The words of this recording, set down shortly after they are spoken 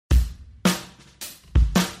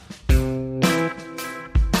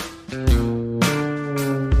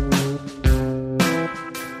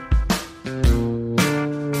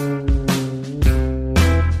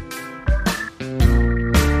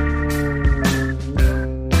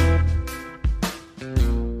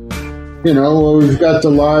we've got the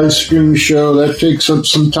live stream show that takes up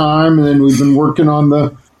some time, and then we've been working on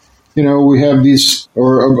we have these,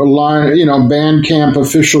 or a line, Bandcamp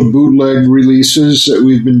official bootleg releases that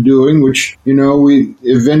we've been doing, which, we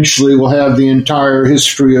eventually will have the entire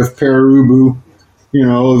history of Pere Ubu,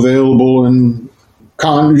 available in,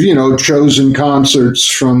 chosen concerts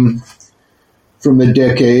from the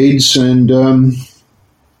decades. And, and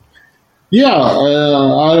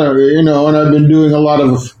I've been doing a lot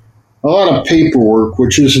of paperwork,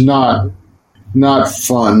 which is not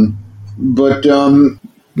fun, but,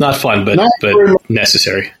 not fun, but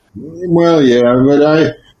necessary. Well, yeah, but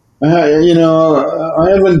I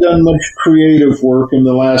haven't done much creative work in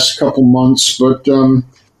the last couple months. But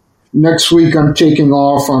next week I'm taking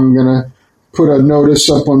off. I'm gonna put a notice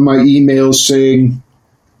up on my email saying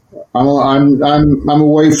I'm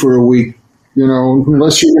away for a week.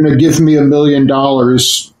 Unless you're gonna give me $1 million,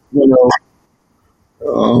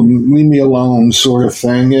 leave me alone, sort of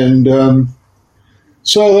thing. And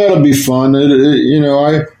so that'll be fun.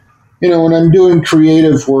 When I'm doing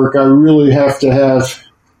creative work, I really have to have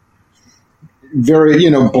very,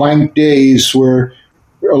 blank days where,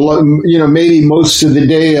 maybe most of the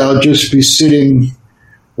day I'll just be sitting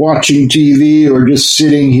watching TV or just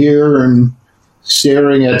sitting here and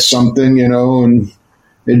staring at something, and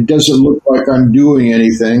it doesn't look like I'm doing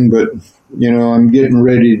anything, but, I'm getting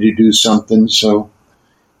ready to do something. So,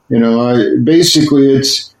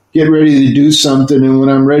 it's get ready to do something, and when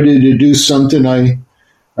I'm ready to do something, I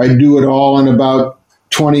do it all in about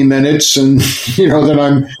 20 minutes, and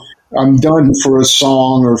then I'm done for a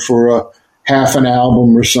song or for a half an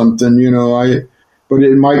album or something. But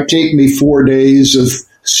it might take me 4 days of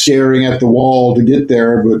staring at the wall to get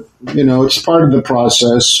there, but it's part of the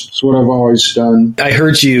process. It's what I've always done. I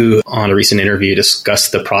heard you on a recent interview discuss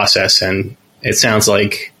the process, and it sounds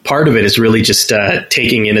like part of it is really just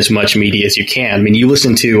taking in as much media as you can. I mean, you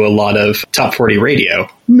listen to a lot of Top 40 radio.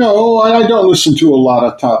 No, I don't listen to a lot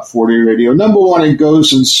of Top 40 radio. Number one, it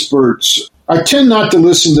goes in spurts. I tend not to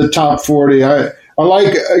listen to Top 40. I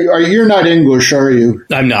like, you're not English, are you?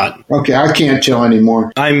 I'm not. Okay, I can't tell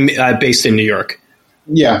anymore. I'm based in New York.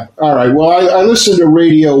 Yeah, all right. Well, I listen to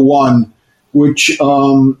Radio 1, which is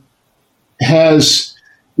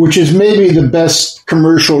maybe the best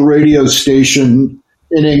commercial radio station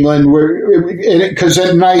in England, because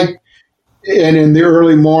at night and in the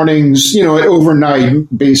early mornings, overnight,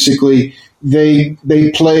 basically, they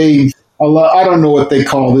play a lot. I don't know what they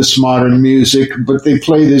call this modern music, but they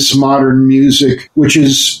play this modern music, which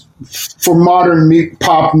is, for modern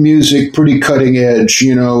pop music, pretty cutting edge.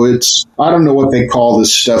 I don't know what they call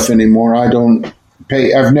this stuff anymore.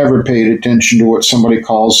 I've never paid attention to what somebody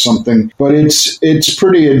calls something, but it's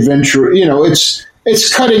pretty adventurous.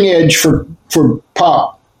 It's cutting edge for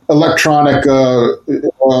pop electronic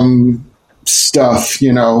stuff.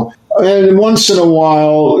 And once in a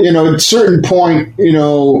while, at a certain point,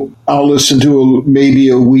 I'll listen to maybe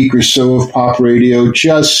a week or so of pop radio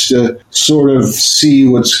just to sort of see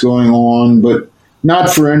what's going on, but not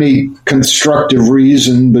for any constructive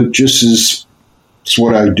reason, but just as it's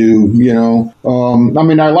what I do,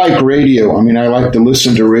 I like radio. I like to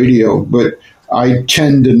listen to radio, but I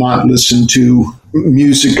tend to not listen to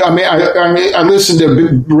music. I listen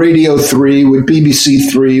to Radio 3 with BBC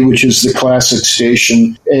 3, which is the classic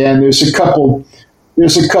station, and there's a couple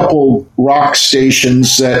rock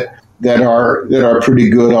stations that are pretty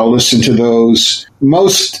good. I'll listen to those.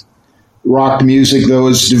 Most rock music, though,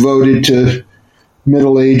 is devoted to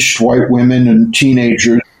middle-aged white women and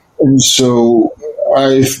teenagers, and so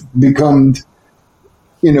I've become,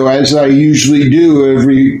 as I usually do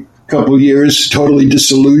every couple of years, totally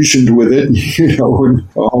disillusioned with it,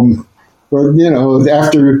 but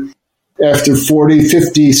after 40,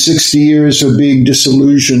 50, 60 years of being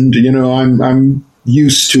disillusioned, I'm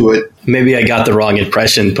used to it. Maybe I got the wrong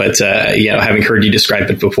impression, but, having heard you describe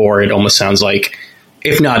it before, it almost sounds like,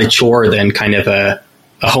 if not a chore, then kind of a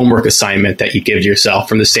homework assignment that you give yourself,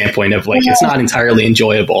 from the standpoint of it's not entirely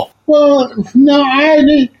enjoyable. Well, no,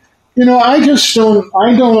 I just don't.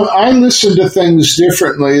 I listen to things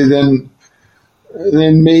differently than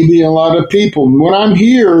maybe a lot of people. When I'm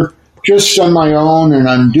here just on my own and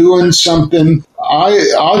I'm doing something,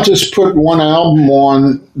 I'll just put one album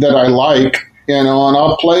on that I like, and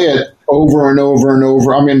I'll play it over and over and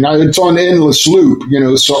over. It's on endless loop,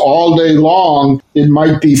 so all day long it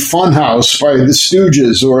might be Funhouse by the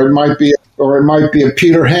Stooges, or it might be a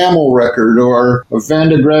Peter Hamill record, or a Van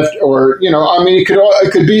de Graaff, or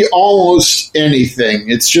it could be almost anything.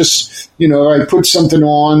 It's just I put something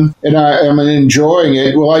on and I'm enjoying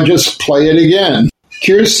it. Well, I just play it again.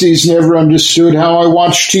 Kirsty's never understood how I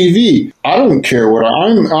watch TV. I don't care what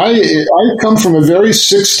I come from a very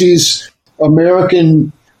 60s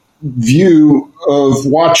American view of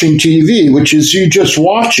watching TV, which is you just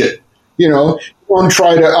watch it. You know, I'm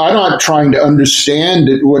not trying to understand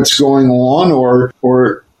what's going on or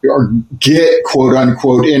get quote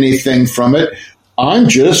unquote anything from it. I'm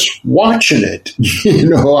just watching it.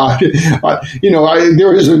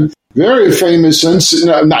 There is a very famous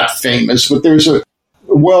incident, not famous, but there's a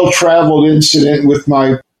well-traveled incident with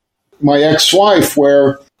my ex-wife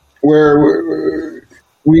where we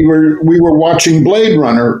were watching Blade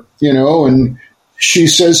Runner, and she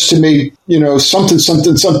says to me, something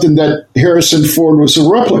that Harrison Ford was a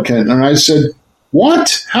replicant. And I said,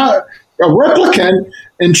 what? How? A replicant?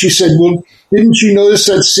 And she said, well, didn't you notice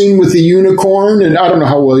that scene with the unicorn? And I don't know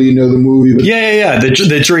how well you know the movie. But yeah.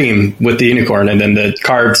 The dream with the unicorn and then the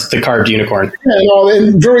carved unicorn. Yeah,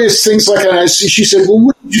 and various things like that. And she said, well,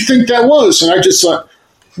 what did you think that was? And I just thought,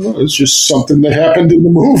 well, it's just something that happened in the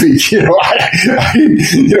movie.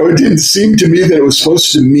 It didn't seem to me that it was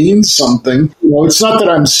supposed to mean something. It's not that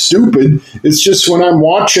I'm stupid. It's just when I'm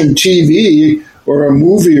watching TV or a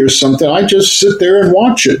movie or something, I just sit there and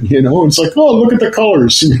watch it. It's like, oh, look at the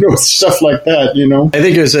colors, stuff like that. I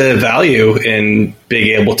think there's a value in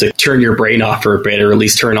being able to turn your brain off for a bit, or at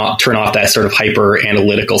least turn off that sort of hyper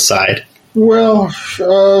analytical side. Well,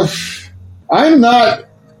 I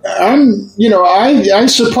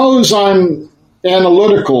suppose I'm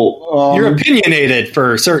analytical. You're opinionated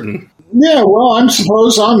for certain. Yeah, well, I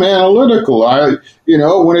suppose I'm analytical.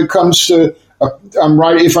 When it comes to,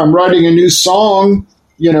 if I'm writing a new song,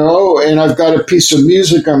 and I've got a piece of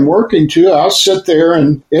music I'm working to, I'll sit there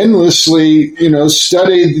and endlessly,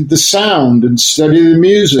 study the sound and study the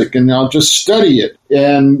music, and I'll just study it.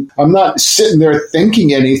 And I'm not sitting there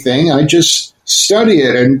thinking anything. I just study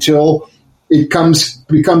it until it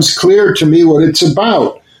becomes clear to me what it's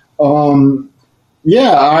about. I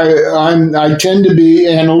tend to be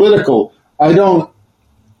analytical. I don't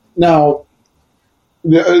now.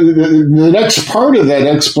 The next part of that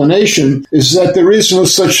explanation is that there is no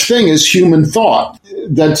such thing as human thought.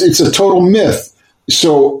 That it's a total myth.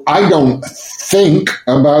 So I don't think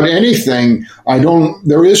about anything.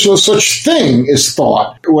 There is no such thing as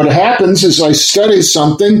thought. What happens is I study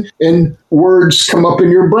something and words come up in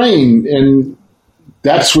your brain, and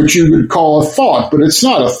that's what you would call a thought, but it's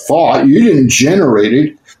not a thought. You didn't generate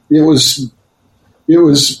it. It was,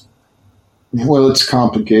 well, it's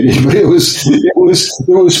complicated, but it was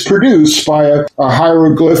produced by a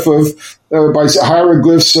hieroglyph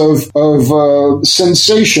hieroglyphs of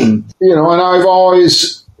sensation, and I've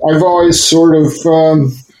always sort of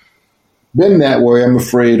been that way. I'm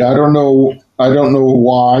afraid. I don't know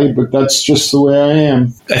why, but that's just the way I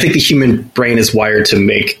am. I think the human brain is wired to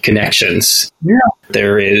make connections. Yeah,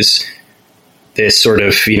 there is this sort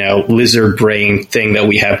of, lizard brain thing that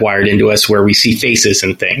we have wired into us where we see faces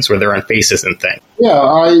and things, where there aren't faces and things.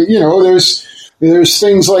 Yeah, there's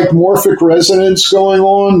things like morphic resonance going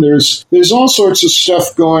on. There's all sorts of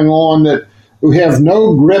stuff going on that we have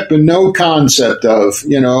no grip and no concept of,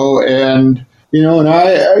 and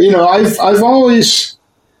I've always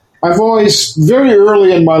very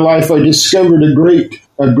early in my life, I discovered a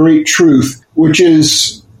great truth, which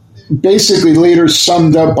is basically later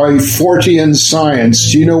summed up by Fortean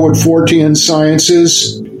science. Do you know what Fortean science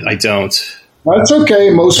is? I don't. That's okay.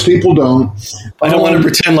 Most people don't. I don't want to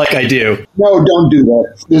pretend like I do. No, don't do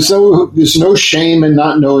that. There's no shame in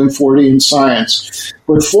not knowing Fortean science.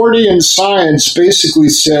 But Fortean science basically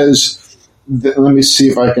says, let me see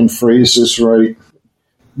if I can phrase this right.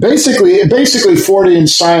 Basically, Fortean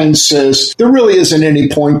science says there really isn't any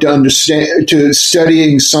point to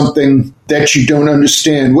studying something that you don't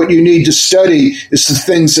understand. What you need to study is the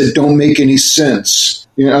things that don't make any sense.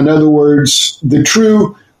 In other words, the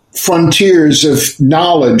true frontiers of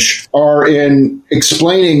knowledge are in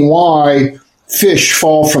explaining why fish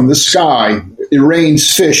fall from the sky. It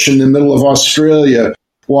rains fish in the middle of Australia.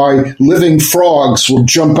 Why living frogs will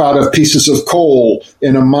jump out of pieces of coal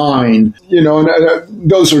in a mine.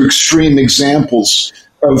 Those are extreme examples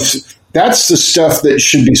of that's the stuff that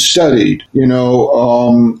should be studied,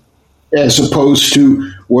 as opposed to,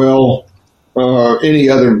 any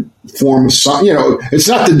other form of science. It's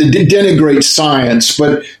not to denigrate science,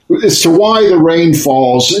 but as to why the rain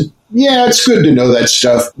falls. Yeah, it's good to know that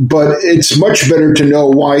stuff, but it's much better to know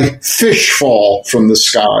why fish fall from the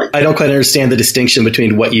sky. I don't quite understand the distinction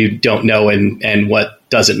between what you don't know and what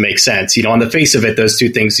doesn't make sense. On the face of it, those two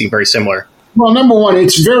things seem very similar. Well, number one,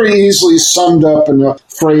 it's very easily summed up in a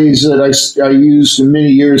phrase that I used many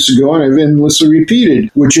years ago and I've endlessly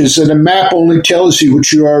repeated, which is that a map only tells you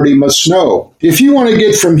what you already must know. If you want to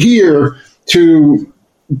get from here to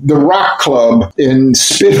the Rock Club in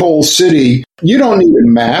Spithole City, you don't need a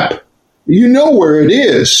map. You know where it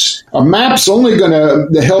is. A map's only going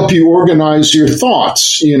to help you organize your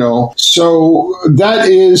thoughts, you know. So that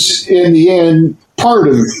is, in the end, part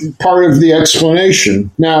of the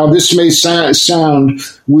explanation. Now, this may sound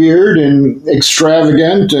weird and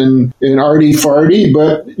extravagant and arty-farty,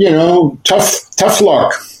 but, you know, tough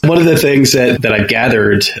luck. One of the things that I've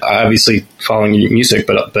gathered, obviously following your music,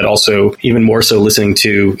 but also even more so listening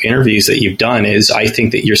to interviews that you've done, is I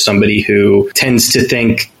think that you're somebody who tends to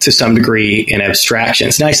think to some degree in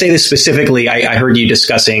abstractions. Now, I say this specifically, I heard you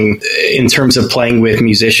discussing in terms of playing with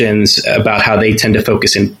musicians about how they tend to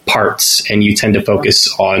focus in parts and you tend to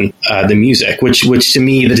focus on the music, which to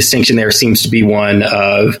me, the distinction there seems to be one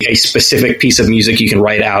of a specific piece of music you can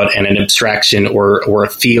write out and an abstraction or a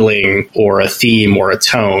feeling or a theme or a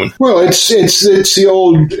tone. Well, it's the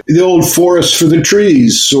old forest for the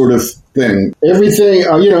trees sort of thing. Everything,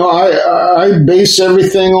 you know, I base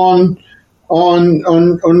everything on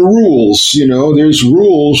rules. You know, there's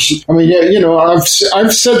rules. I mean, you know, I've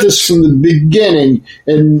said this from the beginning,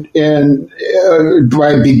 and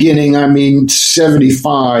by beginning I mean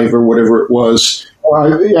 75 or whatever it was.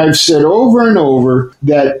 I've said over and over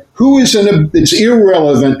that it's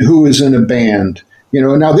irrelevant who is in a band. You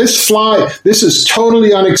know, now this is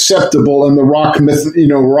totally unacceptable in the rock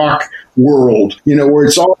world, you know, where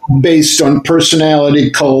it's all based on personality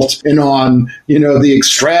cult and on, you know, the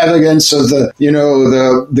extravagance of the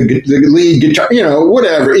lead guitar, you know,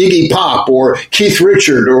 whatever, Iggy Pop or Keith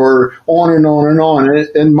Richard or on and on and on.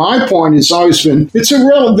 And my point has always been, it's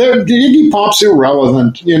irrelevant. Iggy Pop's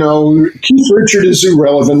irrelevant. You know, Keith Richard is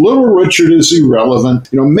irrelevant. Little Richard is irrelevant.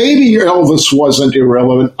 You know, maybe Elvis wasn't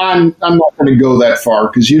irrelevant. I'm not going to go that far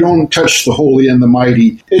because you don't touch the holy and the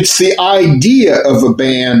mighty. It's the idea of a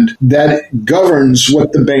band that governs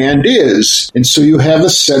what the band is. And so you have a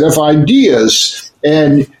set of ideas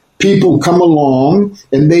and people come along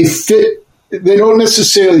and they don't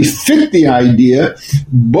necessarily fit the idea,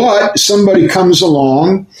 but somebody comes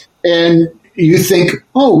along and you think,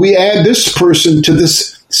 oh, we add this person to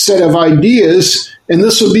this set of ideas and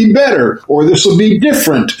this will be better, or this will be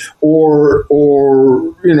different, or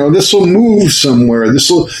you know, this will move somewhere. This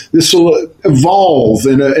will evolve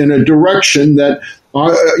in a direction that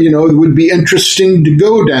you know, it would be interesting to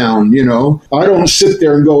go down. You know, I don't sit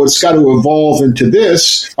there and go, it's got to evolve into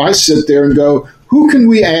this. I sit there and go, who can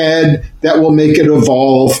we add that will make it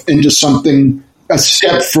evolve into something a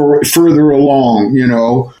step further along? You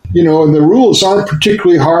know, and the rules aren't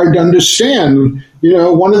particularly hard to understand. You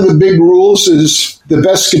know, one of the big rules is the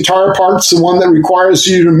best guitar part's the one that requires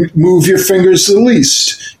you to move your fingers the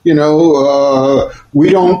least. You know, we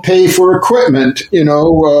don't pay for equipment. You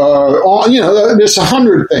know, there's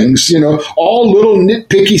 100 things. You know, all little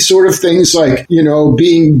nitpicky sort of things like, you know,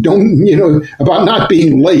 about not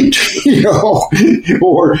being late. You know,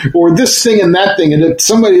 or this thing and that thing, and if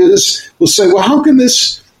somebody will say, well, how can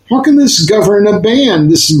this govern a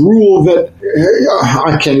band? This rule that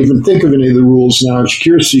I can't even think of any of the rules now.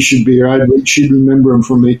 Kirsty should be here. She'd remember them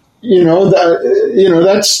for me. You know,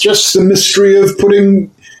 that's just the mystery of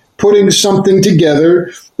putting something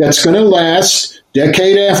together that's going to last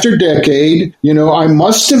decade after decade. You know, I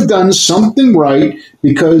must have done something right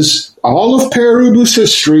because all of Pere Ubu's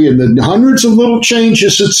history and the hundreds of little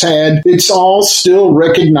changes it's had, it's all still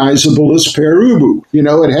recognizable as Pere Ubu. You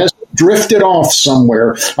know, it has drifted off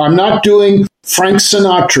somewhere. I'm not doing Frank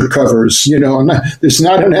Sinatra covers. You know, there's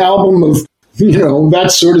not an album of, you know,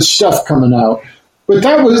 that sort of stuff coming out. But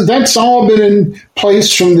that's all been in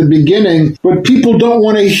place from the beginning. But people don't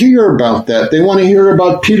want to hear about that. They want to hear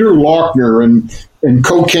about Peter Lochner and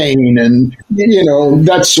cocaine and, you know,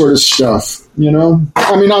 that sort of stuff. You know,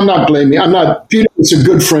 I mean, Peter is a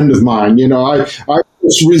good friend of mine. You know, I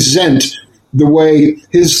just resent the way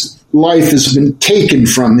his life has been taken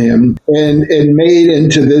from him and made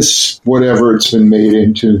into this, whatever it's been made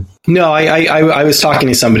into. No, I was talking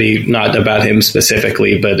to somebody, not about him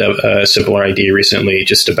specifically, but a similar idea recently,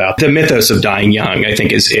 just about the mythos of dying young, I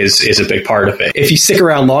think is a big part of it. If you stick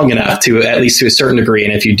around long enough, to at least to a certain degree,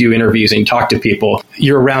 and if you do interviews and you talk to people,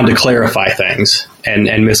 you're around to clarify things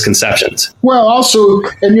and misconceptions. Well, also,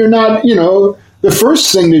 and you're not, you know, the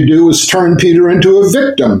first thing to do is turn Peter into a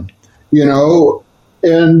victim, you know.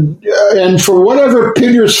 And for whatever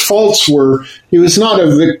Peter's faults were, he was not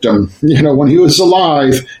a victim. You know, when he was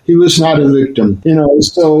alive, he was not a victim. You know,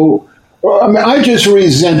 so I mean, I just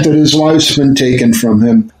resent that his life's been taken from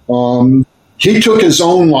him. he took his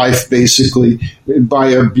own life basically by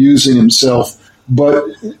abusing himself. But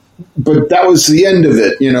that was the end of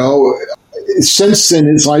it, Since then,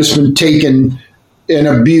 his life's been taken and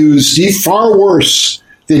abused, far worse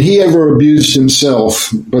than he ever abused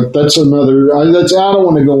himself. But that's another. I don't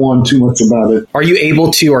want to go on too much about it. Are you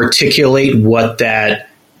able to articulate what that,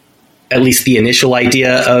 at least the initial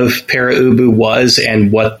idea of Pere Ubu was,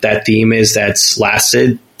 and what that theme is that's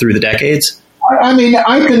lasted through the decades? I mean,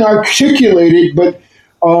 I can articulate it, but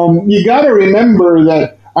you got to remember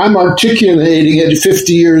that I'm articulating it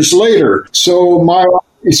 50 years later. So my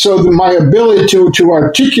ability to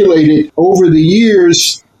articulate it over the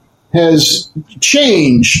years has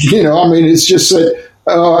changed. It's just that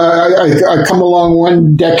I come along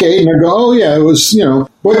one decade and I go, oh yeah, it was,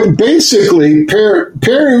 But basically, Pere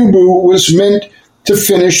Ubu was meant to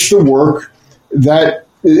finish the work that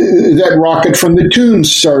Rocket from the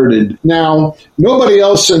Tombs started. Now, nobody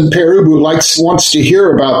else in Pere Ubu wants to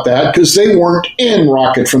hear about that because they weren't in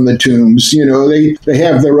Rocket from the Tombs. They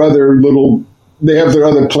have their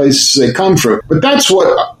other places they come from. But that's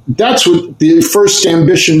what the first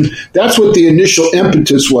ambition, that's what the initial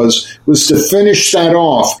impetus was to finish that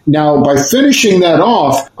off. Now, by finishing that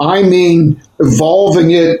off, I mean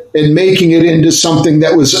evolving it and making it into something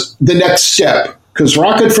that was the next step. Because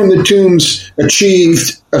Rocket from the Tombs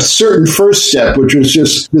achieved a certain first step, which was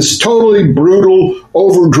just this totally brutal,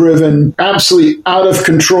 overdriven, absolutely out of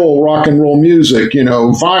control rock and roll music,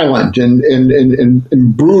 violent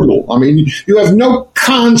and brutal. I mean, you have no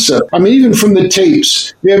concept. I mean, even from the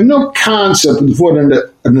tapes, you have no concept of what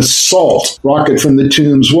an assault Rocket from the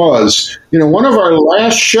Tombs was. One of our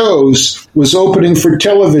last shows was opening for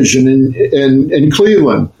Television in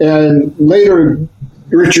Cleveland. And later,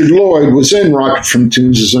 Richard Lloyd was in Rocket from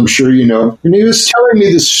Tombs, as I'm sure you know, and he was telling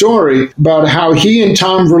me the story about how he and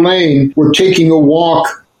Tom Verlaine were taking a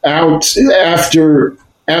walk out after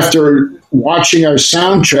watching our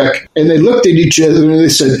sound check, and they looked at each other and they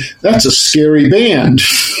said, "That's a scary band."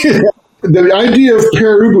 The idea of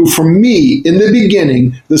Pere Ubu for me in the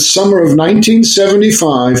beginning, the summer of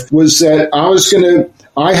 1975, was that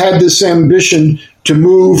I had this ambition to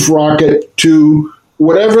move Rocket to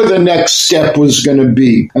whatever the next step was going to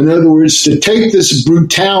be. In other words, to take this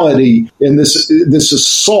brutality and this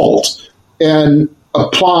assault and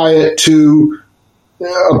apply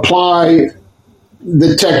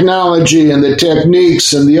the technology and the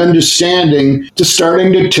techniques and the understanding to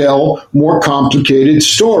starting to tell more complicated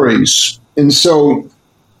stories. And so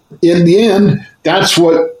in the end, that's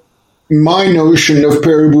what my notion of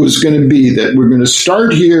Pere Ubu is going to be, that we're going to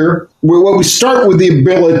start here. We start with the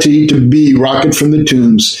ability to be Rocket from the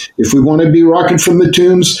Tombs. If we want to be Rocket from the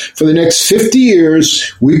Tombs for the next 50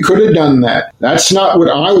 years, we could have done that. That's not what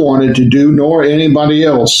I wanted to do, nor anybody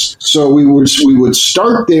else. So we would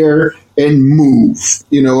start there and move,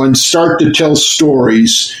 and start to tell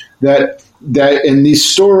stories that and these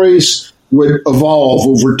stories would evolve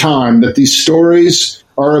over time, that these stories,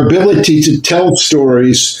 our ability to tell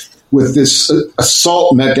stories with this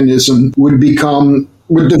assault mechanism would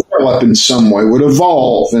develop in some way, would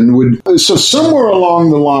evolve, so somewhere along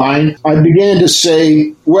the line, I began to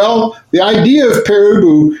say, well, the idea of Pere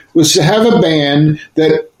Ubu was to have a band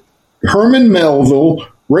that Herman Melville,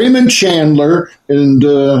 Raymond Chandler, and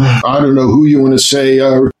I don't know who you want to say,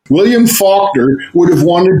 William Faulkner would have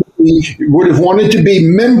wanted to be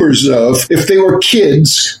members of if they were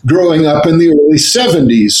kids growing up in the early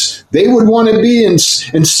 70s. They would want to be,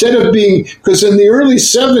 instead of being, because in the early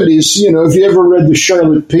 70s, if you ever read the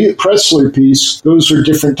Charlotte Pressler piece, those were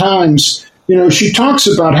different times. She talks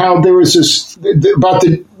about how there was this, about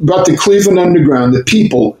the Cleveland Underground, the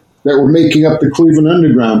people that were making up the Cleveland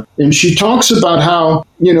Underground. And she talks about how,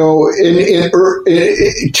 in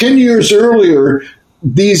 10 years earlier,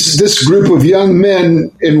 this group of young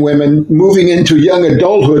men and women moving into young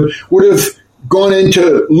adulthood would have gone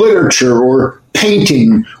into literature or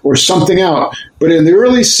painting or something else. But in the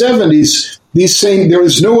early 70s, there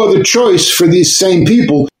was no other choice for these same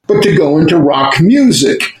people but to go into rock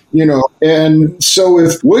music. And so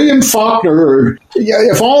if William Faulkner,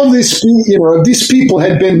 if all of these, if these people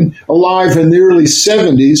had been alive in the early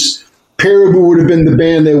 70s, Pere Ubu would have been the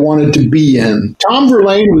band they wanted to be in. Tom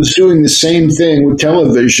Verlaine was doing the same thing with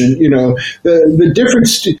Television. The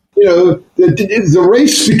difference, the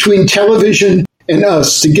race between Television and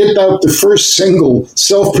us to get out the first single,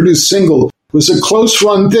 self-produced single, was a close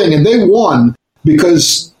run thing, and they won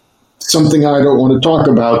because something I don't want to talk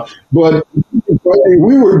about, but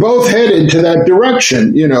we were both headed to that direction,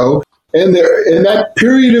 and in that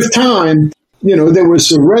period of time, there was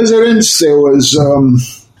the Residents,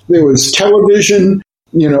 there was Television,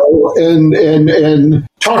 and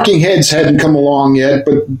Talking Heads hadn't come along yet,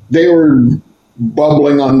 but they were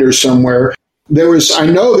bubbling under somewhere. I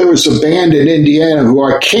know there was a band in Indiana who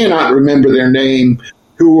I cannot remember their name,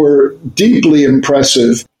 who were deeply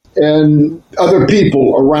impressive, and other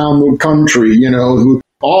people around the country,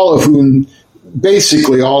 all of whom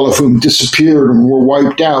disappeared and were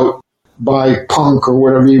wiped out by punk or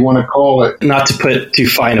whatever you want to call it. Not to put too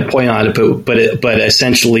fine a point on it, but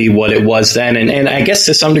essentially what it was then, and I guess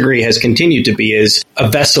to some degree has continued to be, is a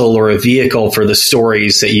vessel or a vehicle for the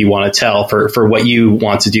stories that you want to tell, for what you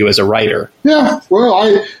want to do as a writer. Yeah, well,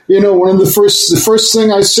 one of the first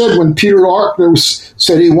thing I said when Peter Larkner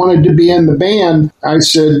said he wanted to be in the band, I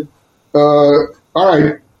said, all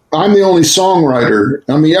right, I'm the only songwriter.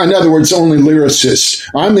 I mean, in other words, only lyricist.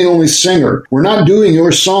 I'm the only singer. We're not doing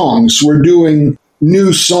your songs. We're doing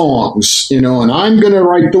new songs, and I'm going to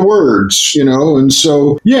write the words, and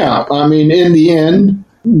so, yeah, I mean, in the end,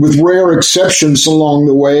 with rare exceptions along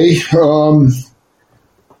the way,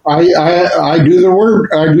 I do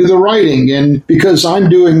the writing, and because I'm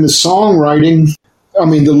doing the songwriting,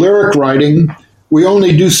 the lyric writing, we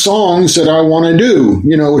only do songs that I want to do,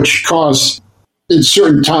 which at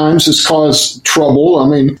certain times has caused trouble. I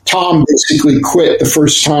mean, Tom basically quit the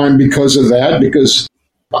first time because of that, because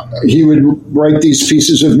he would write these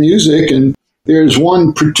pieces of music, and there's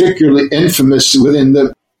one particularly infamous within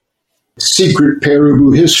the secret Pere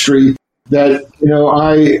Ubu history that,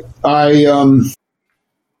 I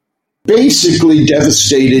basically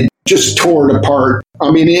devastated, just tore it apart.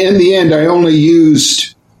 I mean, in the end, I only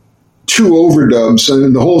used 2 overdubs,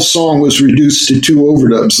 and the whole song was reduced to 2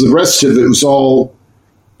 overdubs. The rest of it was all,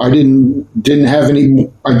 I didn't have any,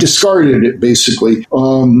 I discarded it basically.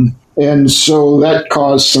 And so that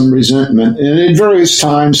caused some resentment. And at various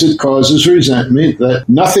times it causes resentment that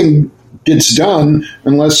nothing gets done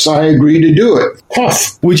unless I agree to do it.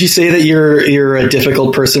 Tough. Would you say that you're a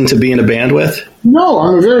difficult person to be in a band with? No,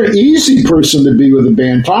 I'm a very easy person to be with a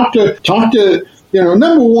band. Talk to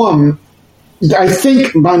number one, I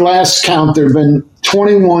think my last count, there have been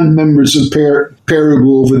 21 members of Pere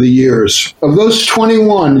Ubu over the years. Of those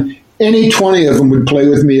 21, any 20 of them would play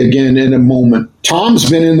with me again in a moment. Tom's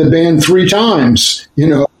been in the band 3 times.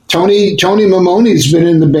 Tony Mamoni's been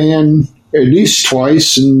in the band at least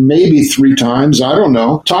twice and maybe 3 times. I don't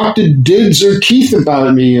know. Talk to Dids or Keith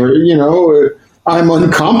about me, or, I'm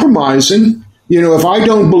uncompromising. If I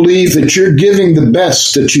don't believe that you're giving the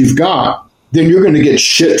best that you've got, then you're going to get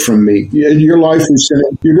shit from me. Your life's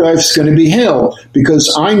going to be hell,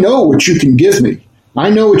 because I know what you can give me. I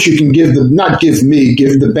know what you can give give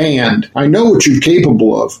the band. I know what you're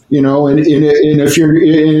capable of, and if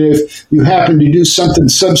you happen to do something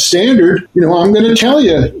substandard, I'm going to tell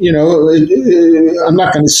you, I'm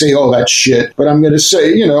not going to say, oh, that's shit, but I'm going to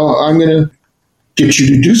say, I'm going to get you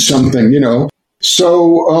to do something,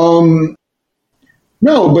 So,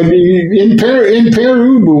 no, but in Pere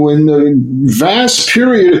Ubu, in the vast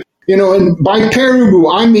period, and by Pere Ubu,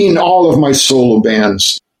 I mean all of my solo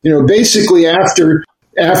bands. Basically after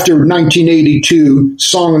 1982,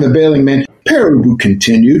 Song of the Bailing Man, Pere Ubu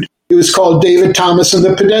continued. It was called David Thomas and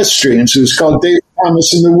the Pedestrians. It was called David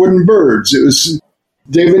Thomas and the Wooden Birds. It was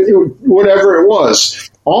whatever it was.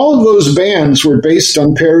 All of those bands were based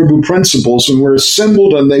on Pere Ubu principles and were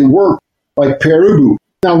assembled, and they worked like Pere Ubu.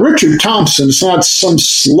 Now, Richard Thompson is not some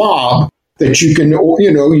slob that you can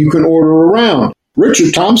order around.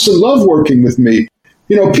 Richard Thompson loved working with me.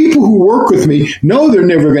 People who work with me know they're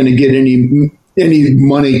never going to get any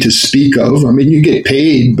money to speak of. I mean, you get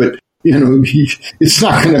paid, but it's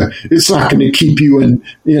not going to keep you in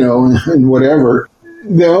in whatever.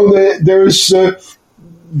 There's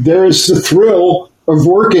the thrill of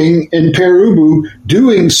working in Pere Ubu,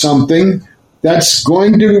 doing something that's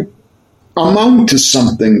going to amount to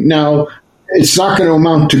something. Now, it's not going to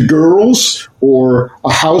amount to girls or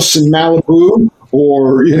a house in Malibu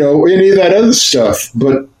or, any of that other stuff,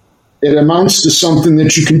 but it amounts to something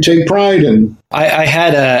that you can take pride in. I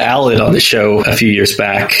had Aled on the show a few years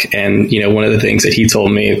back, and one of the things that he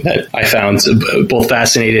told me that I found both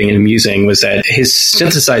fascinating and amusing was that his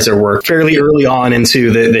synthesizer work, fairly early on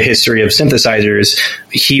into the history of synthesizers,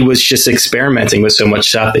 he was just experimenting with so much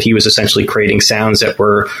stuff that he was essentially creating sounds that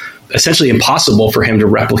were essentially impossible for him to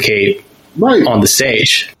replicate on the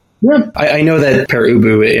stage. Yeah. I know that Pere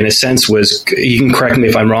Ubu, in a sense, was, you can correct me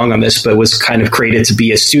if I'm wrong on this, but was kind of created to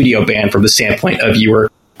be a studio band from the standpoint of you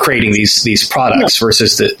were creating these products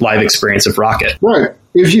versus the live experience of Rocket. Right.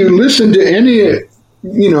 If you listen to any,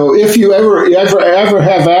 if you ever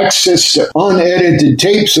have access to unedited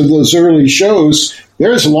tapes of those early shows,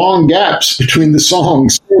 there's long gaps between the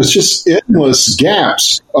songs. There's just endless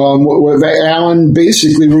gaps with Alan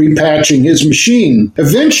basically repatching his machine.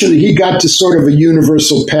 Eventually, he got to sort of a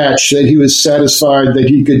universal patch that he was satisfied that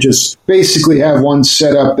he could just basically have one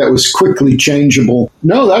setup that was quickly changeable.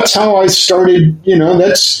 No, that's how I started,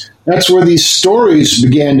 that's where these stories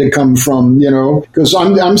began to come from, because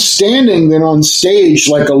I'm standing then on stage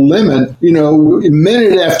like a limit,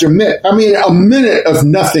 minute after minute. I mean, a minute of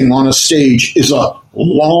nothing on a stage is a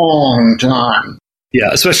long time.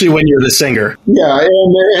 Yeah, especially when you're the singer. Yeah,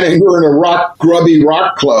 and you're in a grubby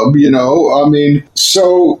rock club, I mean,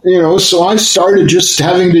 so I started just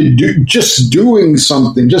having to doing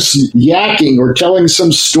something, just yakking or telling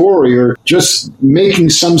some story or just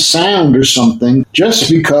making some sound or something, just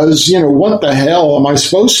because, what the hell am I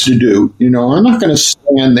supposed to do? I'm not going to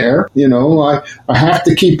stand there. I have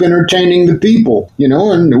to keep entertaining the people,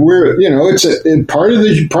 and we're, it's part of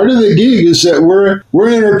the gig is that we're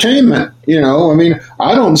entertainment. I mean,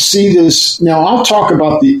 I don't see this. Now, I'll talk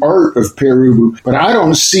about the art of Pere Ubu, but I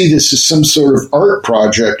don't see this as some sort of art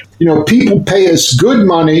project. People pay us good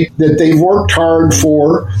money that they've worked hard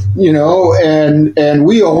for, and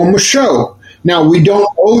we owe them a show. Now, we don't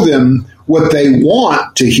owe them what they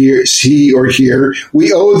want to see or hear.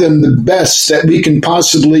 We owe them the best that we can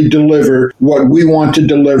possibly deliver what we want to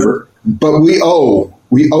deliver. But we owe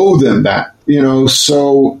them that,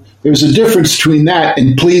 so there's a difference between that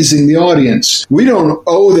and pleasing the audience. We don't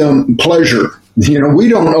owe them pleasure. We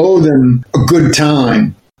don't owe them a good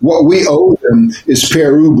time. What we owe them is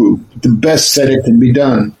Pere Ubu, the best that it can be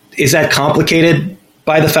done. Is that complicated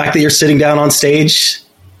by the fact that you're sitting down on stage?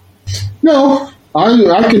 No,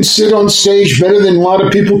 I can sit on stage better than a lot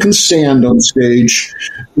of people can stand on stage.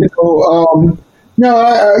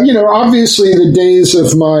 Obviously the days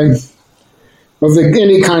of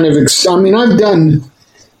any kind of, I've done,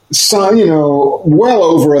 well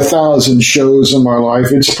over 1,000 shows in my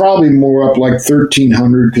life. It's probably more up like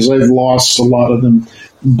 1,300 because I've lost a lot of them.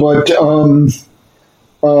 But,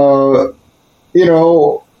 but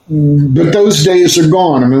those days are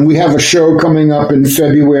gone. I mean, we have a show coming up in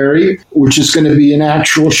February, which is going to be an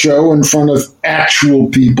actual show in front of actual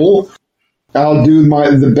people. I'll do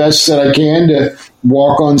the best that I can to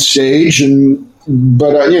walk on stage,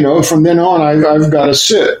 but from then on, I've got to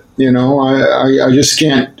sit. I just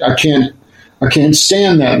can't. I can't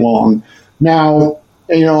stand that long. Now,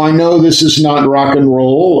 I know this is not rock and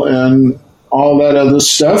roll and all that other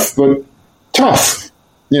stuff, but tough.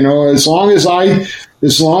 As long as I,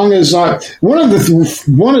 one of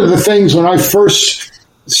the things when I first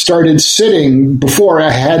started sitting, before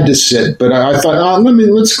I had to sit, but I thought, I'll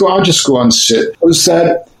just go and sit, was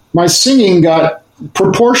that my singing got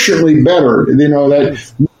proportionately better.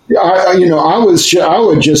 I was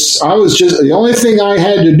just the only thing I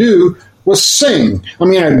had to do was sing. I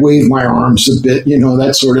mean, I'd wave my arms a bit,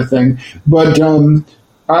 that sort of thing, but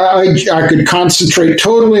I could concentrate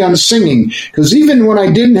totally on singing, because even when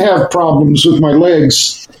I didn't have problems with my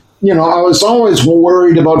legs, I was always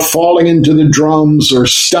worried about falling into the drums or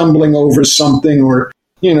stumbling over something, or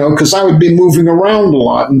because I would be moving around a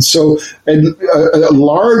lot, and so a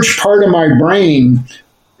large part of my brain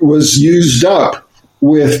was used up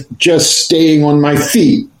with just staying on my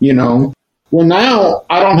feet, Well, now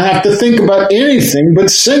I don't have to think about anything but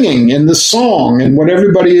singing and the song and what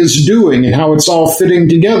everybody is doing and how it's all fitting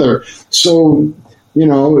together. So,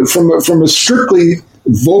 from a strictly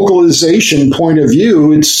vocalization point of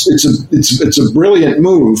view, it's a brilliant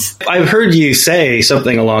move. I've heard you say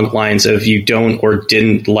something along the lines of you don't or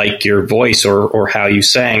didn't like your voice or how you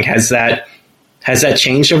sang. Has that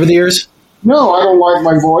changed over the years? No, I don't like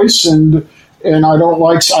my voice, and I don't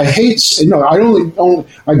like. I hate.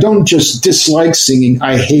 I don't just dislike singing.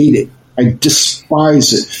 I hate it. I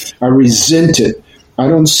despise it. I resent it. I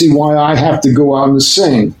don't see why I have to go out and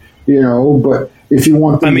sing. But if you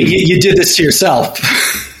want, you did this to yourself.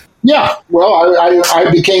 Yeah. Well,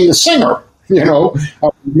 I became the singer.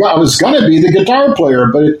 I was going to be the guitar player,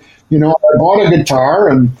 but I bought a guitar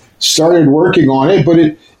and started working on it, but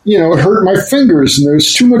it hurt my fingers, and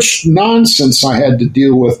there's too much nonsense I had to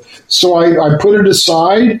deal with. So I put it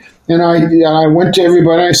aside, and I went to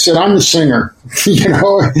everybody. I said, I'm the singer,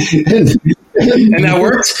 and that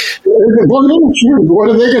worked. What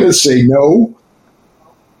are they going to say? No.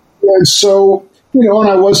 And so, and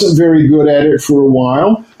I wasn't very good at it for a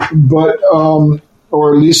while, but,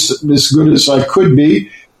 or at least as good as I could be.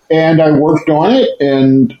 and I worked on it,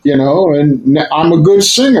 and and I'm a good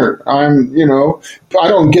singer. I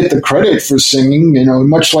don't get the credit for singing,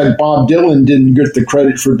 much like Bob Dylan didn't get the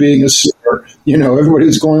credit for being a singer.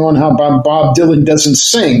 Everybody's going on how Bob Dylan doesn't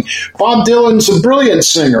sing. Bob Dylan's a brilliant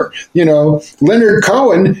singer. Leonard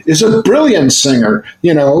Cohen is a brilliant singer.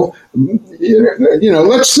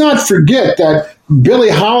 Let's not forget that Billie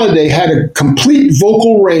Holiday had a complete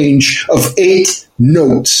vocal range of 8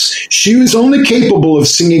 notes. She was only capable of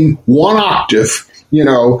singing 1 octave,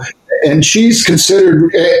 and she's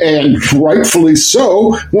considered, and rightfully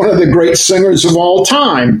so, one of the great singers of all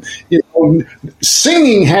time.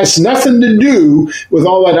 Singing has nothing to do with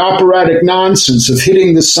all that operatic nonsense of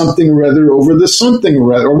hitting the something or other over the something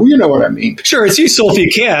or other. You know what I mean? Sure, it's useful if you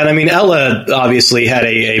can. I mean, Ella obviously had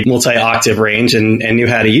a multi-octave range and knew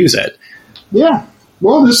how to use it. Yeah.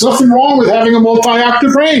 Well, there's nothing wrong with having a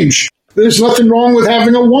multi-octave range. There's nothing wrong with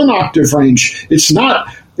having a 1-octave range. It's not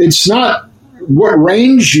what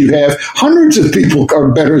range you have. Hundreds of people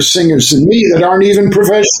are better singers than me that aren't even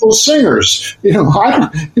professional singers.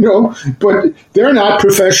 But they're not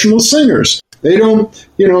professional singers. They don't,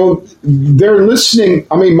 they're listening.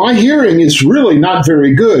 I mean, my hearing is really not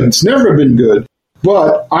very good. It's never been good.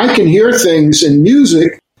 But I can hear things in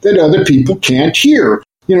music that other people can't hear.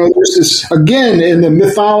 There's this, again, in the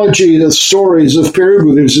mythology, the stories of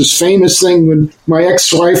Peru, there's this famous thing when my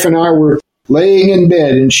ex-wife and I were laying in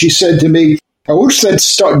bed, and she said to me, I wish that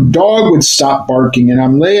dog would stop barking. And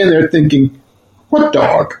I'm laying there thinking, what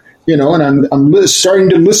dog? And I'm starting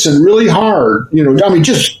to listen really hard.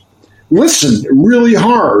 Just listen really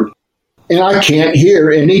hard. And I can't hear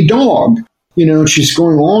any dog. She's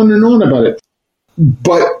going on and on about it.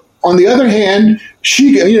 But on the other hand,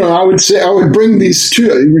 she, I would bring these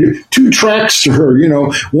two tracks to her.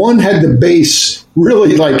 One had the bass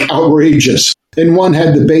really like outrageous, and one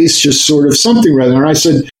had the bass just sort of something rather. And I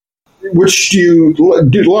said, which do you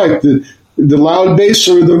like, the loud bass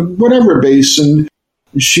or the whatever bass? And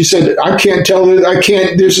she said, I can't tell. They're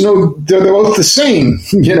both the same.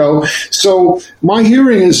 So my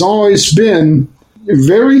hearing has always been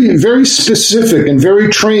very, very specific and very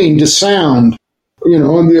trained to sound.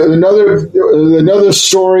 Another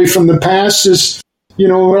story from the past is,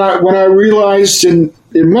 when I realized it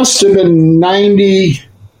must have been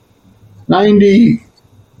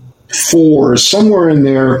 94, somewhere in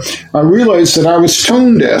there, I realized that I was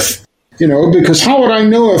tone deaf, because how would I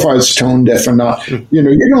know if I was tone deaf or not?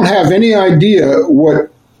 You don't have any idea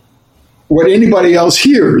what anybody else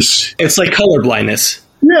hears. It's like color blindness.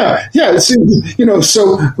 Yeah.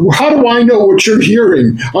 So how do I know what you're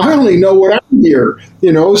hearing? I only know what I hear,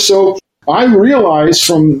 so I realize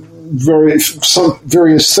from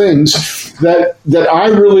various things that I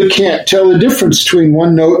really can't tell the difference between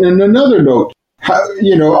one note and another note,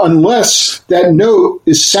 unless that note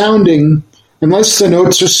is sounding, unless the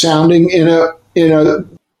notes are sounding in a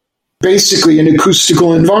basically an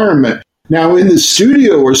acoustical environment. Now in the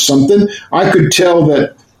studio or something, I could tell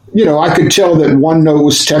that one note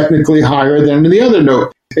was technically higher than the other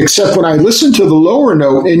note, except when I listen to the lower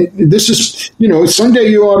note, and this is, someday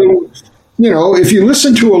you ought to, if you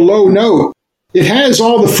listen to a low note, it has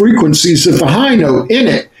all the frequencies of the high note in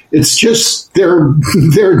it. It's just, they're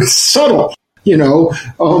subtle,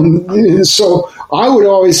 so I would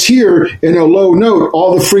always hear in a low note,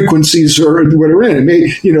 all the frequencies are what are in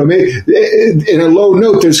it. In a low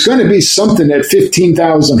note, there's going to be something at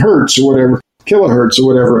 15,000 hertz or whatever, kilohertz or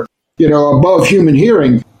whatever, above human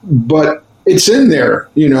hearing, but it's in there,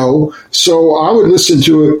 so I would listen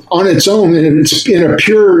to it on its own, and it's in a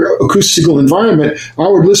pure acoustical environment. I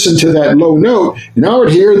would listen to that low note, and I would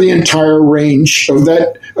hear the entire range of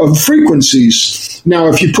frequencies. Now,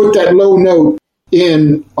 if you put that low note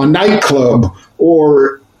in a nightclub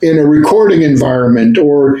or in a recording environment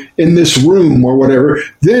or in this room or whatever,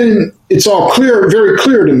 then it's all clear, very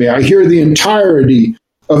clear to me. I hear the entirety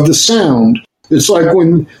of the sound. It's like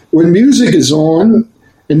when music is on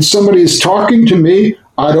and somebody is talking to me,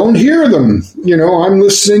 I don't hear them. I'm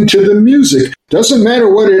listening to the music. Doesn't matter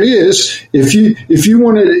what it is. If you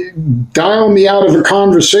want to dial me out of a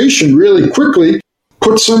conversation really quickly,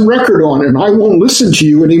 put some record on and I won't listen to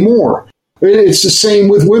you anymore. It's the same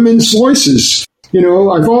with women's voices.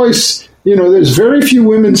 I've always, there's very few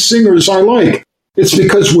women singers I like. It's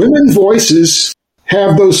because women's voices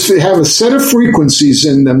have a set of frequencies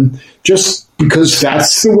in them just because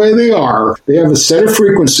that's the way they are. They have a set of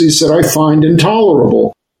frequencies that I find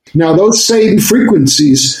intolerable. Now, those same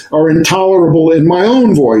frequencies are intolerable in my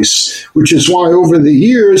own voice, which is why over the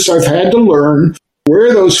years I've had to learn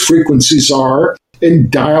where those frequencies are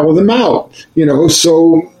and dial them out. And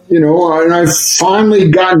I've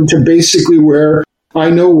finally gotten to basically where I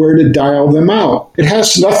know where to dial them out. It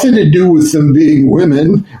has nothing to do with them being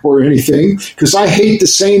women or anything, because I hate the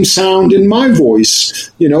same sound in my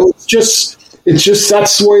voice. It's just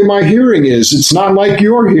that's the way my hearing is. It's not like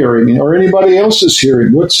your hearing or anybody else's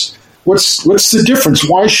hearing. What's the difference?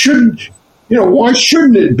 Why shouldn't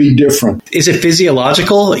it be different? Is it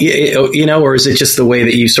physiological, or is it just the way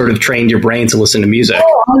that you sort of trained your brain to listen to music?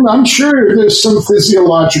 Oh, I'm sure there's some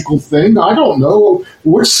physiological thing. I don't know.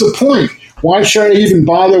 What's the point? Why should I even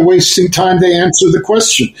bother wasting time to answer the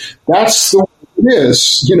question? That's the way it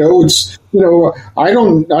is. I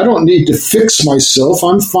don't need to fix myself.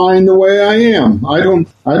 I'm fine the way I am. I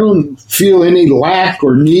don't feel any lack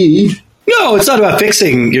or need. No, it's not about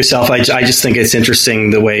fixing yourself. I just think it's interesting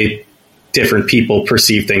the way different people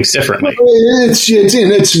perceive things differently.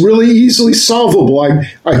 It's really easily solvable.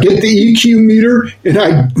 I get the EQ meter and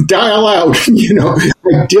I dial out,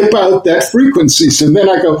 I dip out that frequencies and then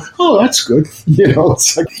I go, oh, that's good.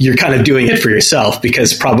 It's like, you're kind of doing it for yourself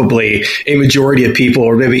because probably a majority of people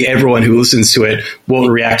or maybe everyone who listens to it won't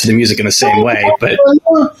react to the music in the same way. But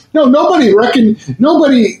no, nobody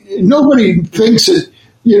thinks it,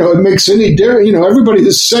 it makes any difference. Everybody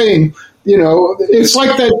is saying, it's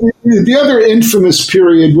like that. The other infamous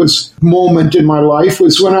moment in my life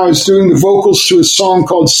was when I was doing the vocals to a song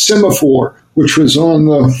called Semaphore, which was on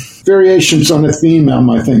the Variations on a Theme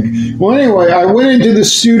album, I think. Well, anyway, I went into the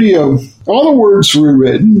studio. All the words were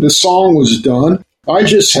written. The song was done. I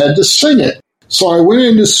just had to sing it. So I went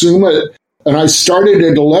into Suma, and I started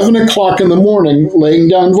at 11 o'clock in the morning laying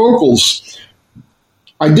down vocals.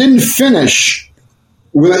 I didn't finish.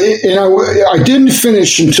 I didn't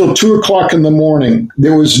finish until 2 o'clock in the morning.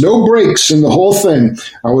 There was no breaks in the whole thing.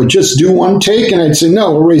 I would just do one take and I'd say,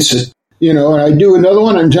 no, erase it. And I'd do another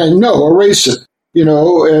one and I'd say, no, erase it.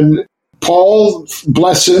 And Paul,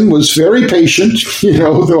 bless him, was very patient,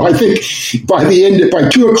 though I think by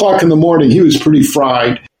 2 o'clock in the morning, he was pretty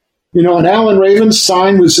fried. And Alan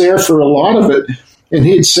Ravenstein was there for a lot of it. And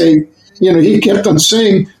he'd say, he kept on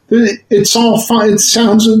saying, it's all fine. It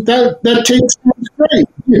sounds that take sounds great.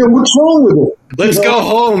 What's wrong with it? Let's go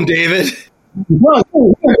home, David. Well,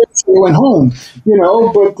 I went home.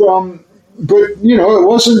 But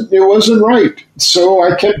it wasn't right. So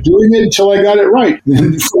I kept doing it until I got it right.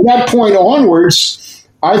 And from that point onwards,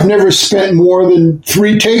 I've never spent more than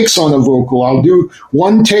 3 takes on a vocal. I'll do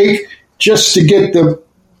 1 take just to get the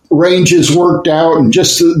ranges worked out and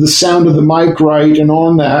just the sound of the mic right and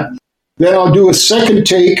on that. Then I'll do a second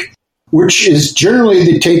take, which is generally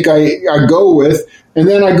the take I go with. And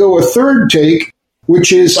then I go a third take,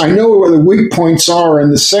 which is I know where the weak points are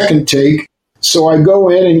in the second take. So I go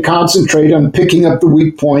in and concentrate on picking up the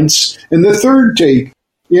weak points in the third take.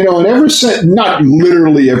 And ever since, not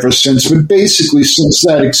literally ever since, but basically since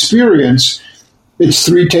that experience, it's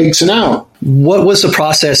 3 takes and out. What was the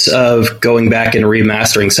process of going back and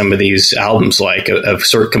remastering some of these albums like, of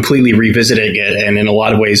sort of completely revisiting it and in a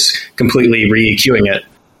lot of ways completely re-EQing it?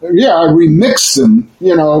 Yeah, I remixed them.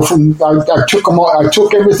 I took them all, I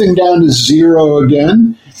took everything down to 0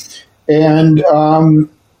 again, and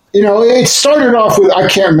it started off with, I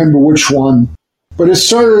can't remember which one, but it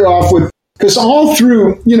started off with, because all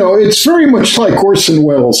through, it's very much like Orson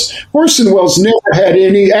Welles. Orson Welles never had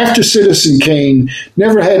any, after Citizen Kane,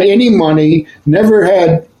 never had any money, never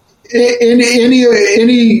had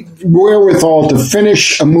any wherewithal to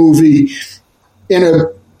finish a movie in a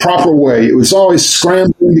proper way. It was always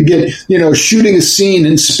scrambling to get, shooting a scene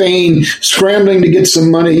in Spain, scrambling to get some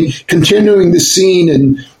money, continuing the scene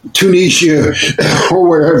in Tunisia or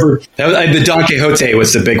wherever. The Don Quixote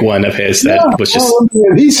was the big one of his. That was just.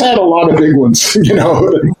 Well, he's had a lot of big ones,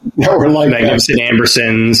 that were like Magnificent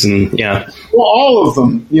Ambersons and Well, all of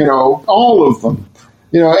them, all of them.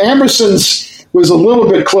 Ambersons was a little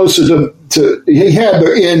bit closer to he had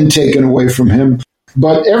the end taken away from him.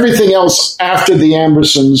 But everything else after the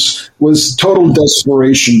Ambersons was total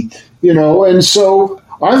desperation, and so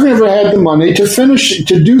I've never had the money to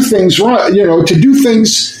do things right, to do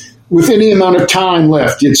things with any amount of time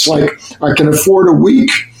left. It's like I can afford a week.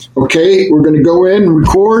 Okay, we're going to go in and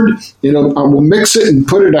record, I will mix it and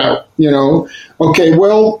put it out, Okay,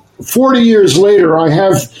 well, 40 years later, I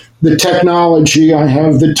have the technology, I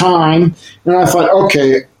have the time, and I thought,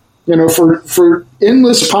 okay, for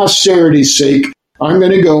endless posterity's sake, I'm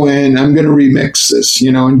going to go in, I'm going to remix this,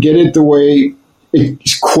 and get it the way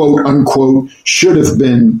it, quote unquote, should have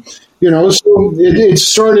been. So it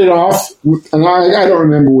started off, and I don't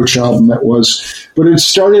remember which album that was, but it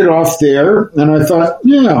started off there, and I thought,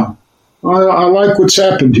 yeah, I like what's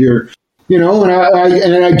happened here. And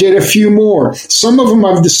I did a few more. Some of them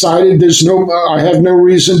I've decided I have no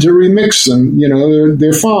reason to remix them.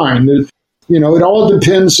 They're fine. It all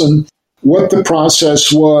depends on what the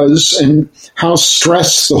process was and how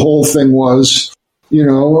stressed the whole thing was,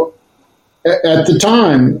 at the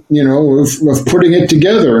time, of putting it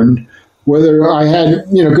together, and whether I had,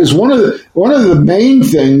 because one of the main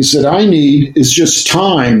things that I need is just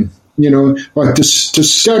time, like to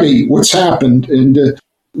study what's happened and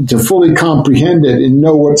to fully comprehend it and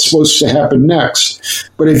know what's supposed to happen next.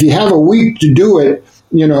 But if you have a week to do it,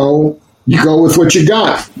 you go with what you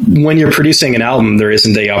got. When you're producing an album, there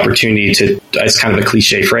isn't the opportunity to, it's kind of a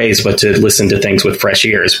cliche phrase, but to listen to things with fresh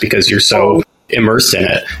ears because you're so immersed in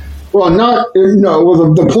it. Well,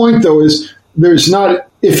 the point though is there's not,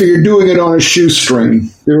 if you're doing it on a shoestring,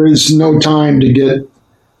 there is no time to get,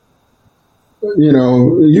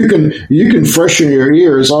 you can freshen your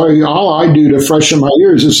ears. All I do to freshen my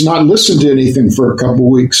ears is not listen to anything for a couple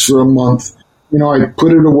weeks, for a month. I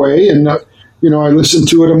put it away and, I listen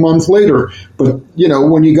to it a month later. But,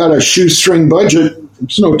 when you got a shoestring budget,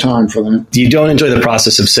 there's no time for that. You don't enjoy the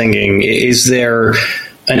process of singing. Is there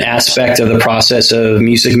an aspect of the process of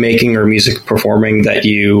music making or music performing that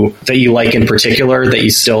you like in particular, that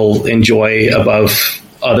you still enjoy above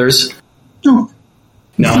others? No.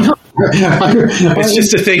 It's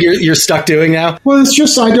just a thing you're stuck doing now? Well, it's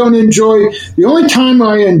just I don't enjoy. The only time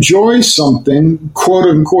I enjoy something, quote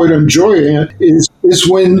unquote, enjoying it, is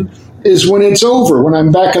when it's over, when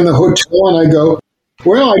I'm back in the hotel and I go,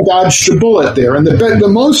 well, I dodged a bullet there. And the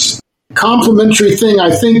most complimentary thing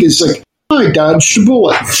I think is like, I dodged a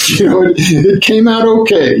bullet. It came out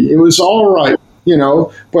okay. It was all right.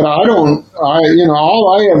 But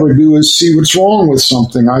all I ever do is see what's wrong with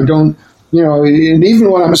something. I don't, and even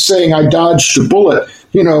when I'm saying I dodged a bullet,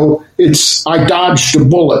 it's I dodged a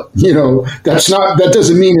bullet. That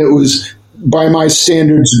doesn't mean it was by my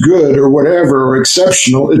standards good or whatever or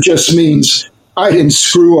exceptional. It just means I didn't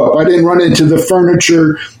screw up. I didn't run into the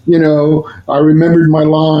furniture. I remembered my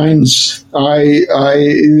lines. Mostly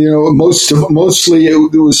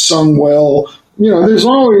it was sung well. There's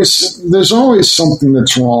always something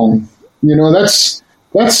that's wrong.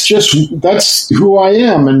 That's who I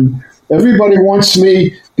am. And everybody wants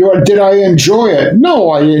me. Did I enjoy it?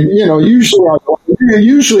 No,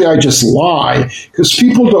 usually I just lie because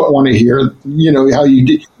people don't want to hear, how you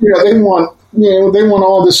did. They want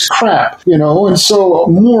all this crap, and so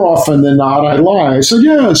more often than not, I lie. I said,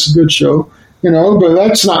 yeah, it's a good show, but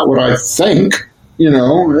that's not what I think,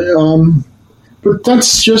 but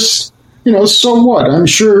that's just, so what? I'm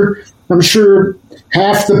sure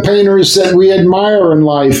half the painters that we admire in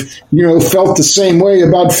life, felt the same way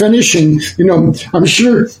about finishing. I'm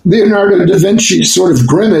sure Leonardo da Vinci sort of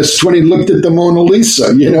grimaced when he looked at the Mona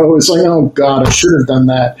Lisa. It's like, oh God, I should have done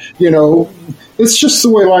that. It's just the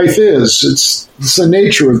way life is. It's the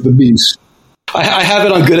nature of the beast. I have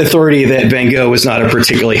it on good authority that Van Gogh was not a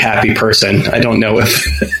particularly happy person. I don't know if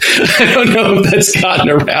that's gotten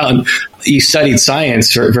around. You studied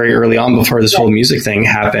science very early on before this whole music thing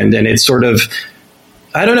happened, and it's sort of,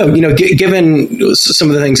 I don't know, given some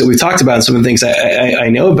of the things that we've talked about and some of the things I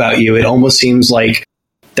know about you, it almost seems like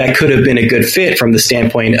that could have been a good fit from the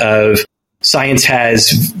standpoint of science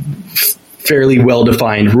has fairly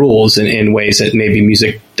well-defined rules in ways that maybe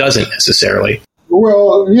music doesn't necessarily.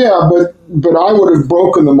 Well, yeah, but I would have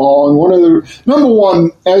broken them all. And one of the number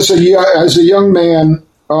one, as a young man,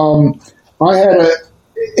 I had an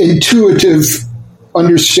intuitive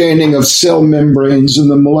understanding of cell membranes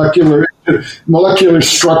and the molecular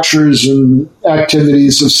structures and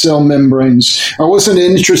activities of cell membranes. I wasn't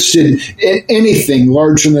interested in anything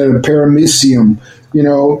larger than a paramecium,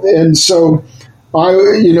 and so I,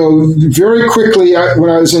 very quickly, when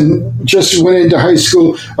I was just went into high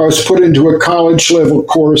school, I was put into a college level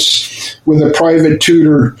course with a private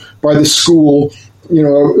tutor by the school, a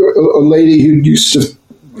lady who used to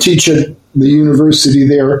teach at the university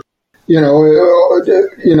there,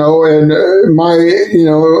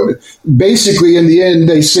 basically in the end,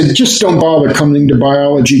 they said, just don't bother coming to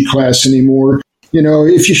biology class anymore.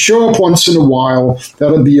 If you show up once in a while,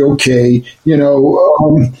 that'll be okay,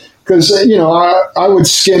 because, I would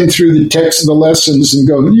skim through the text of the lessons and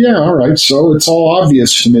go, yeah, all right, so it's all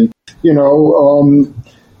obvious to me,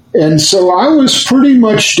 and so I was pretty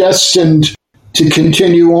much destined to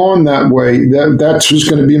continue on that way. That was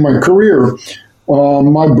going to be my career.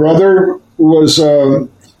 My brother was a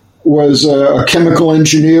chemical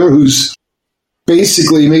engineer who's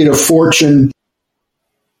basically made a fortune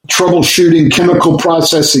troubleshooting chemical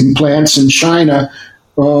processing plants in China.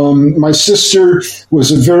 My sister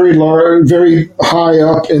was a very high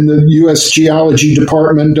up in the U.S. Geology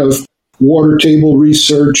Department of water table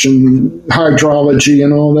research and hydrology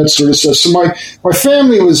and all that sort of stuff. So my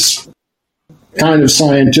family was kind of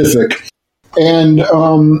scientific. And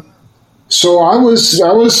so I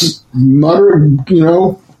was motoring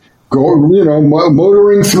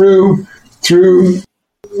through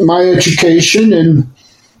my education, and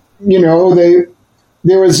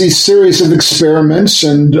there was these series of experiments,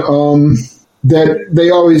 and that they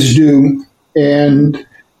always do, and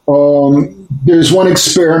there's one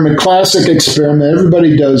experiment, classic experiment,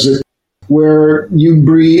 everybody does it, where you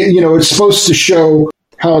breed, it's supposed to show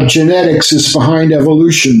how genetics is behind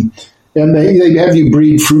evolution, and they have you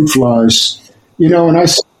breed fruit flies, and I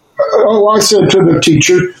said to the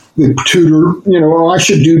teacher, the tutor, I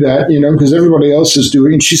should do that, because everybody else is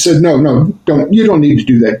doing it. And she said, no, don't, you don't need to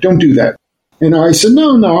do that. Don't do that. And I said,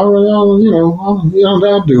 no, I'll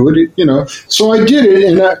do it, So I did it,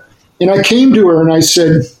 and I came to her and I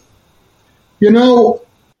said,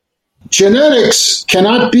 genetics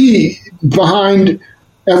cannot be behind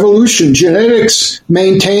evolution. Genetics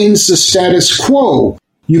maintains the status quo.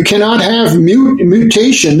 You cannot have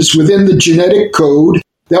mutations within the genetic code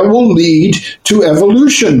that will lead to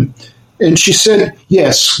evolution. And she said,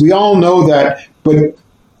 yes, we all know that, but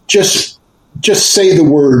just say the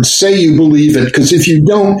words, say you believe it, because if you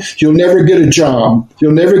don't, you'll never get a job.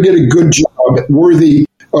 You'll never get a good job worthy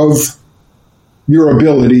of your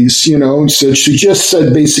abilities, So she just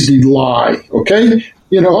said basically lie, okay?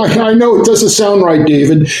 I know it doesn't sound right,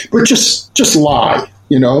 David, but just lie,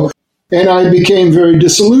 And I became very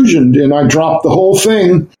disillusioned, and I dropped the whole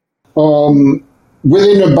thing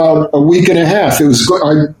within about a week and a half. It was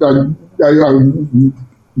I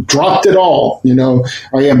dropped it all.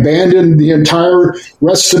 I abandoned the entire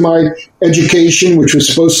rest of my education, which was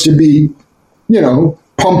supposed to be,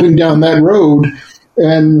 pumping down that road,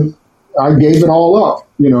 and I gave it all up.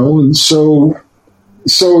 And so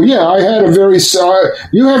yeah, I had a very.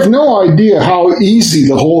 You have no idea how easy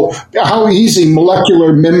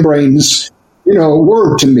molecular membranes,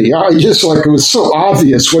 were to me. I just it was so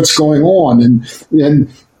obvious what's going on, and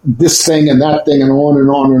this thing and that thing, and on and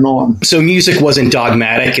on and on. So music wasn't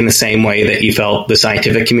dogmatic in the same way that you felt the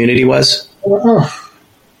scientific community was?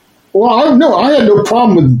 Well, I had no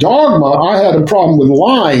problem with dogma. I had a problem with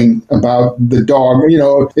lying about the dogma,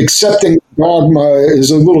 accepting dogma as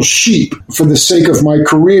a little sheep for the sake of my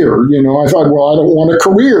career. I thought, well, I don't want a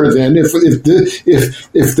career then if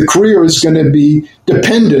the career is going to be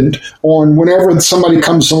dependent on whenever somebody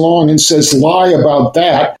comes along and says lie about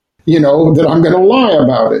that, that I'm going to lie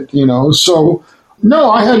about it, So, no,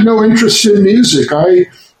 I had no interest in music.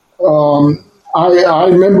 I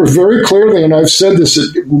remember very clearly, and I've said this a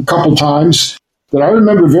couple times, that I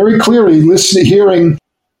remember very clearly hearing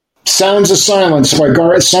Sounds of Silence by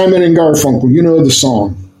Simon and Garfunkel. You know the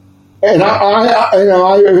song. And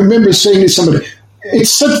I remember saying to somebody,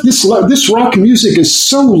 it's such, this rock music is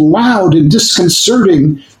so loud and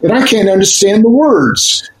disconcerting that I can't understand the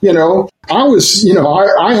words. I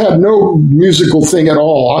had no musical thing at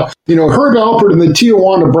all. Herb Alpert and the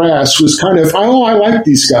Tijuana Brass was kind of, I like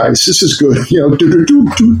these guys. This is good.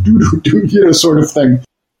 Sort of thing.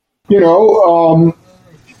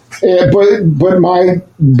 But my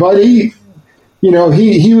buddy, he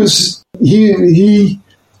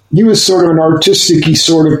was sort of an artistic-y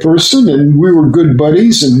sort of person, and we were good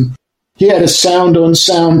buddies, and he had a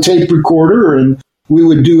sound-on-sound tape recorder, and we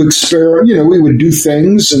would do we would do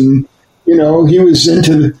things, and, he was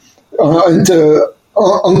into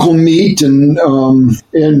Uncle Meat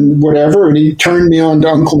and whatever, and he turned me on to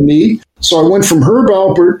Uncle Meat. So I went from Herb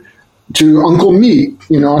Alpert to Uncle Meat.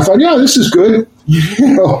 I thought, yeah, this is good.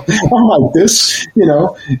 I like this,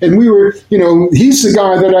 and we were, he's the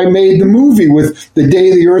guy that I made the movie with, The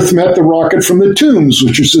Day the Earth Met the Rocket from the Tombs,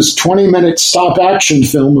 which is this 20-minute stop action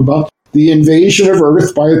film about the invasion of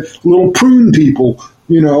Earth by little prune people,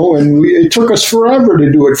 and it took us forever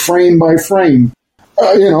to do it frame by frame.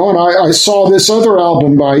 And I saw this other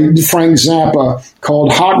album by Frank Zappa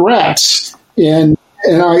called Hot Rats, and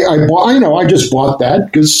I just bought that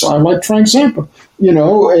because I like Frank Zappa,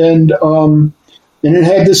 and it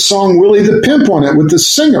had this song Willie the Pimp on it with the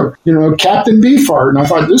singer, Captain Beefheart, and I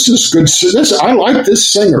thought, this is good. I like this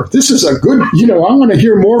singer. This is a good, I want to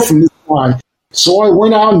hear more from this guy. So I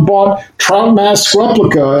went out and bought Trout Mask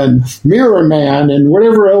Replica and Mirror Man and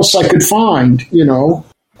whatever else I could find, and all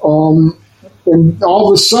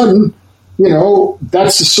of a sudden,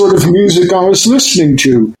 that's the sort of music I was listening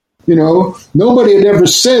to. Nobody had ever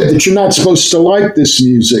said that you're not supposed to like this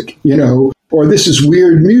music, or this is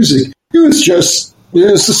weird music. It was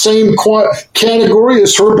the same category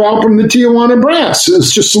as Herb Alpert and the Tijuana Brass.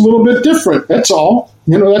 It's just a little bit different. That's all.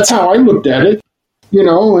 That's how I looked at it.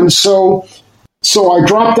 And so I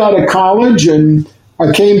dropped out of college and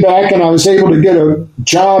I came back and I was able to get a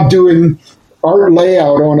job doing art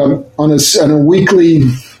layout on a weekly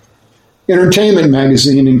entertainment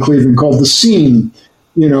magazine in Cleveland called The Scene,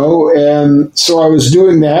 and so I was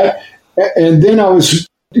doing that, and then I was,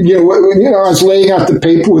 I was laying out the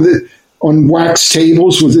paper with it on wax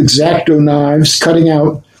tables with X-Acto knives, cutting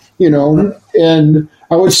out, and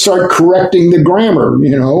I would start correcting the grammar,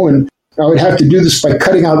 and I would have to do this by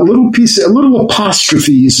cutting out little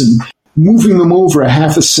apostrophes and moving them over a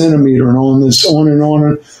half a centimeter and on and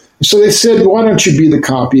on. So they said, why don't you be the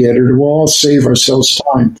copy editor? We'll all save ourselves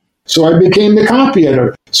time. So I became the copy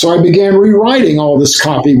editor. So I began rewriting all this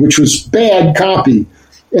copy, which was bad copy.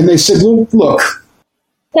 And they said, well, look,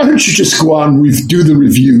 why don't you just go out and do the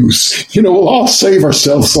reviews? We'll all save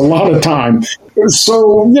ourselves a lot of time.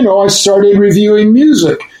 So, I started reviewing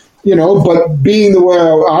music, but being the way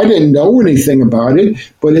I didn't know anything about it,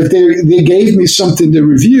 but if they gave me something to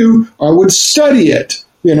review, I would study it,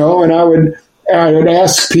 and I would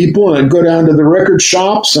ask people, and I'd go down to the record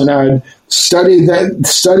shops and I'd study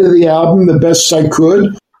the album the best I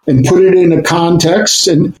could and put it in a context.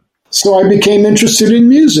 And so I became interested in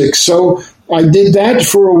music. So I did that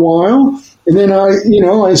for a while. And then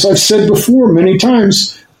as I've said before many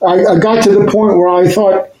times, I got to the point where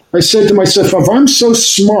I said to myself, if I'm so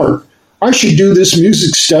smart, I should do this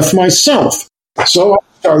music stuff myself. So I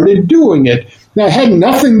started doing it. Now, it had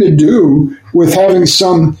nothing to do with having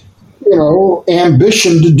some,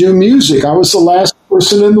 ambition to do music. I was the last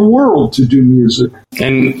person in the world to do music.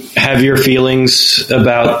 And have your feelings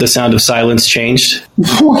about The Sound of Silence changed?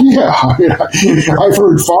 Well, yeah. I've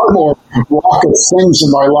heard far more raucous things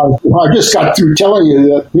in my life. I just got through telling you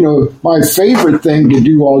that, my favorite thing to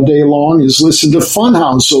do all day long is listen to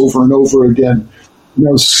Funhouse over and over again,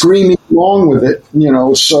 screaming along with it,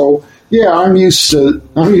 So, yeah, I'm used to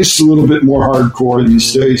a little bit more hardcore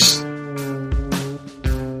these days.